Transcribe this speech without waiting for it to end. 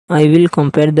I will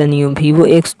compare the new Vivo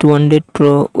X200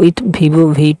 Pro with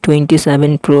Vivo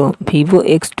V27 Pro. Vivo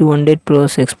X200 Pro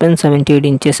 6.78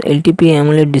 inches LTP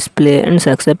AMOLED display and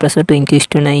success ratio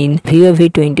 20:9. Vivo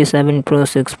V27 Pro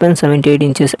 6.78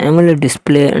 inches AMOLED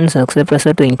display and success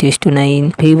ratio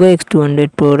 20:9. Vivo X200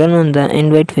 Pro run on the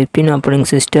Android 15 operating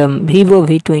system. Vivo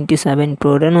V27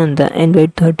 Pro run on the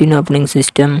Android 13 operating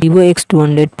system. Vivo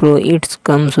X200 Pro it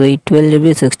comes with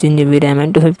 12GB, 16GB RAM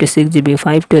and 256GB,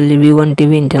 512GB,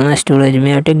 1TB internal storage,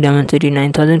 MediaTek Dimensity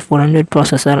 9400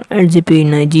 processor,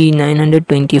 8GB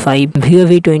G925. Vivo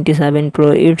V27 Pro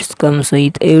it comes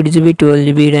with 8GB,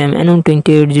 12GB RAM and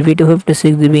 128GB,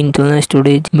 256GB internal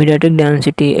storage, MediaTek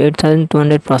Dimensity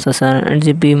 8200 processor,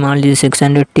 8GB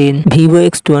G610. Vivo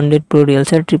X200 Pro real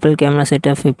set triple camera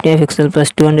setup, 50MP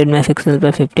plus 200MP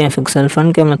plus 50MP,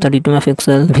 front camera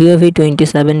 32MP. Vivo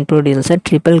V27 Pro real set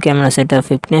triple camera setup,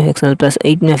 50MP plus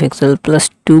 8MP plus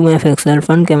 2MP,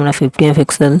 front camera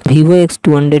 50MP. Vivo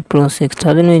X200 Pro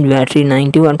 6000 mAh battery,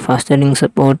 90W fast charging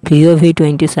support. Vivo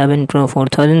V27 Pro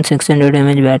 4600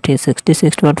 mAh battery,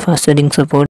 66W fast charging support.